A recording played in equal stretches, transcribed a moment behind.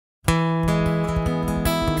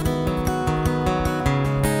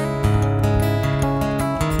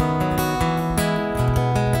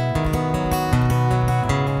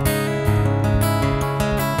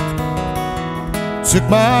took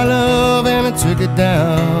my love and I took it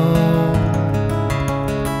down.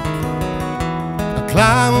 I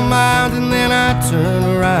climbed a mountain, then I turned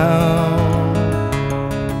around,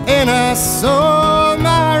 and I saw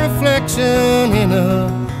my reflection in a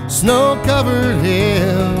snow-covered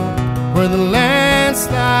hill where the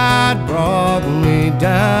landslide brought me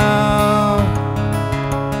down.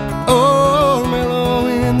 Oh, mellow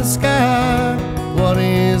in the sky, what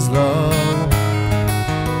is love?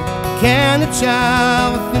 Can the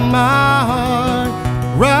child within my heart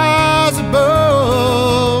rise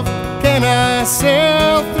above? Can I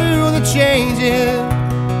sail through the changing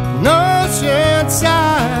ocean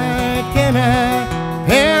side? Can I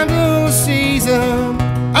handle the season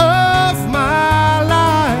of my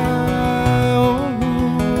life?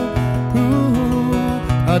 Ooh,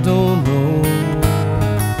 I don't know.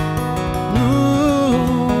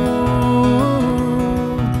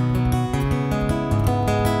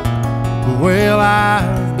 Well,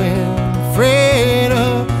 I've been afraid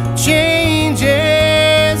of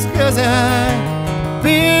changes, 'cause I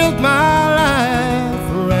built my life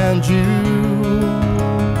around you.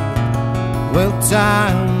 Well,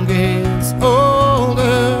 time gets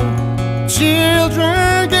older,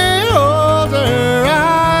 children get older,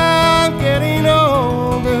 I'm getting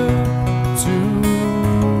older too.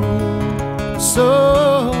 So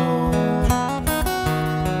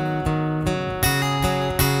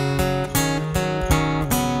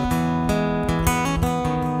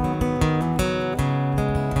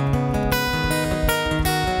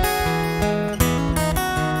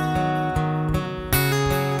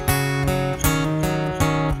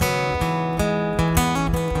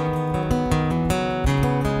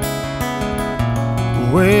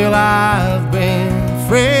well, I've been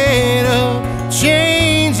afraid of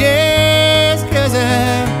changes, 'cause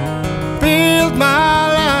I built my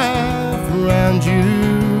life around you.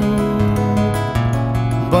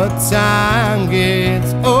 But time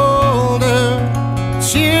gets older,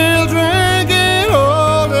 children get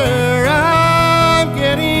older, I'm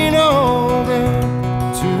getting older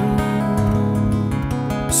too.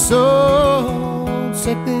 So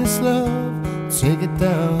take this love, take it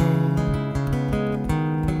down.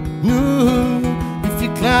 Ooh, if you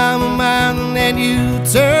climb a mountain and you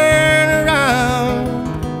turn around,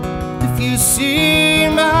 if you see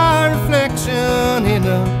my reflection in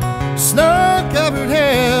a snow-covered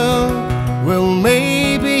hill